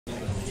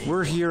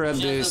We're here at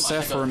the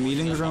Sapphire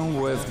meeting room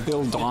with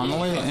Bill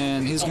Donnelly,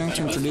 and he's going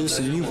to introduce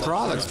a new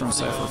product from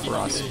Sapphire for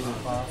us.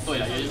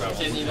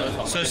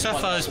 So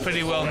Sapphire is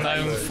pretty well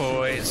known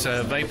for its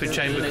vapor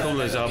chamber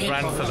coolers. Our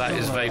brand for that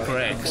is Vapor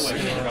X.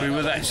 We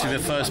were actually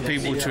the first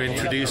people to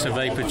introduce a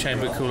vapor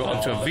chamber cooler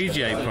onto a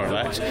VGA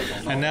product,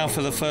 and now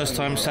for the first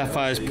time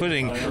Sapphire is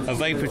putting a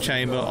vapor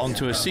chamber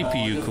onto a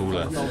CPU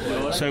cooler.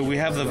 So we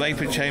have the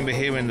vapor chamber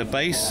here in the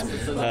base,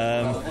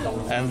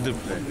 and the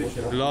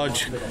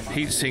large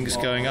heat sinks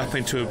going up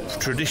into a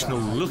traditional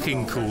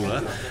looking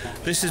cooler.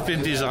 This has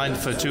been designed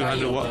for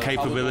 200 watt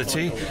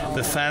capability.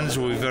 The fans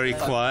will be very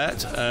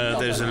quiet.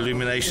 There's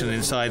illumination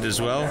inside as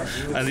well,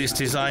 and it's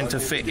designed to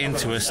fit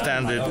into a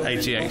standard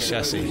ATX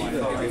chassis.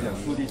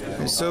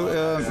 So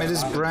it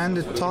is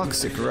branded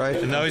Toxic,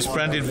 right? No, it's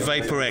branded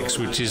Vapor X,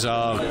 which is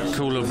our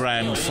cooler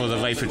brand for the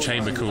vapor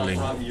chamber cooling.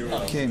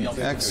 Okay,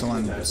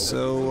 excellent.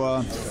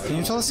 So can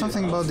you tell us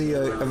something about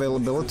the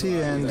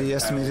availability and the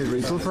estimated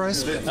retail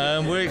price?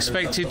 We're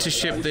expected to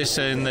ship this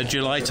in the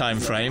July time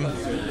frame,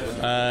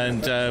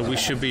 and we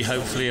should be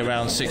hopefully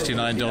around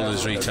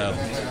 $69 retail.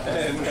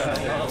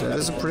 That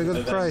is a pretty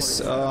good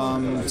price.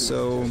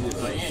 So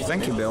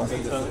thank you, Bill.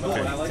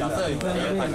 Okay.